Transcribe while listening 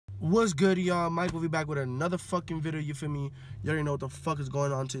What's good, y'all? Mike will be back with another fucking video, you feel me? You already know what the fuck is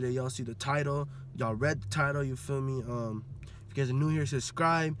going on today. Y'all see the title. Y'all read the title, you feel me? If you guys are new here,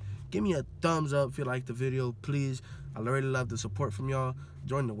 subscribe. Give me a thumbs up if you like the video, please. I already love the support from y'all.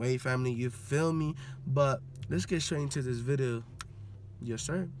 Join the Wave family, you feel me? But let's get straight into this video. Yes,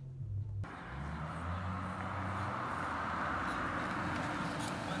 sir.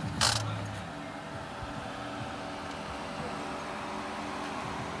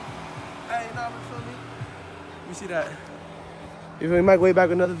 Hey, nah, you feel me? You see that? You feel me? Mike way back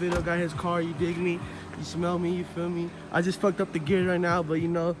with another video. Got his car, you dig me? You smell me, you feel me? I just fucked up the gears right now, but you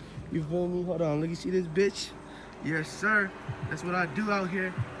know, you feel me? Hold on, look, you see this bitch? Yes, sir. That's what I do out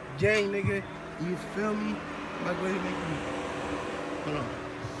here. Gang, nigga. You feel me? Mike Wavy making, hold on.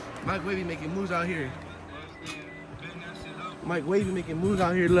 Mike Wavy making moves out here. Mike Wavy making moves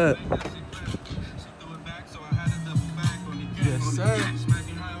out here, look. Yes, sir.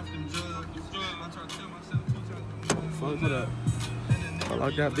 Fuck it up. I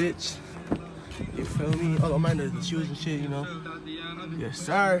like that bitch. You feel me? Oh, don't mind the shoes and shit, you know? Yes,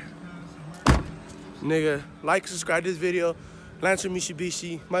 sir. Nigga, like, subscribe to this video. Lancer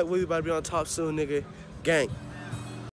Mitsubishi. Mike Wavy about to be on top soon, nigga. Gang.